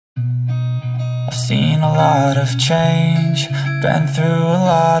I've seen a lot of change, been through a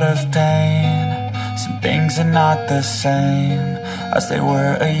lot of pain. Some things are not the same as they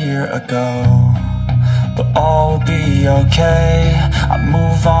were a year ago, but all will be okay. I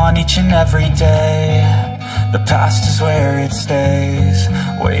move on each and every day. The past is where it stays,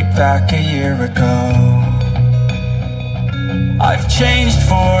 way back a year ago. I've changed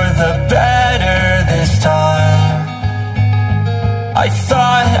for the better this time. I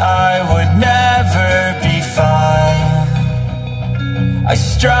thought I would never be fine. I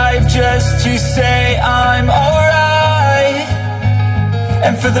strive just to say I'm alright,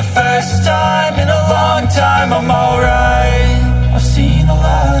 and for the first time in a long time I'm alright. I've seen a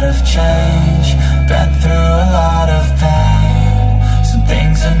lot of change, been through a lot of pain. Some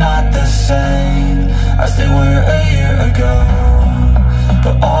things are not the same as they were a year ago,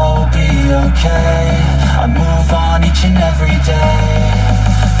 but all will be okay. I move on each and every day.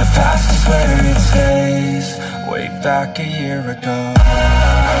 The past is where it stays, way back a year ago.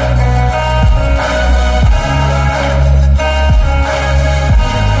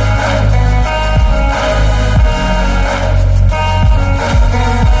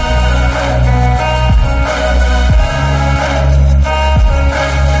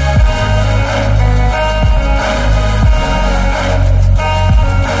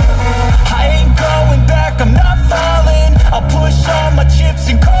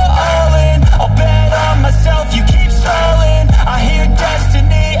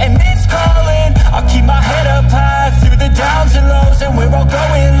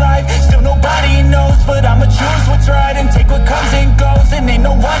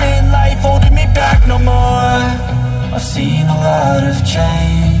 I've seen a lot of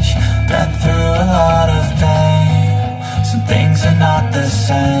change, been through a lot of pain. Some things are not the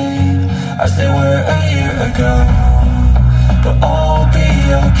same as they were a year ago, but all will be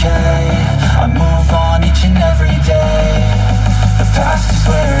okay. I move on each and every day. The past is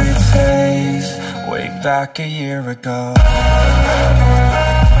where it stays, way back a year ago.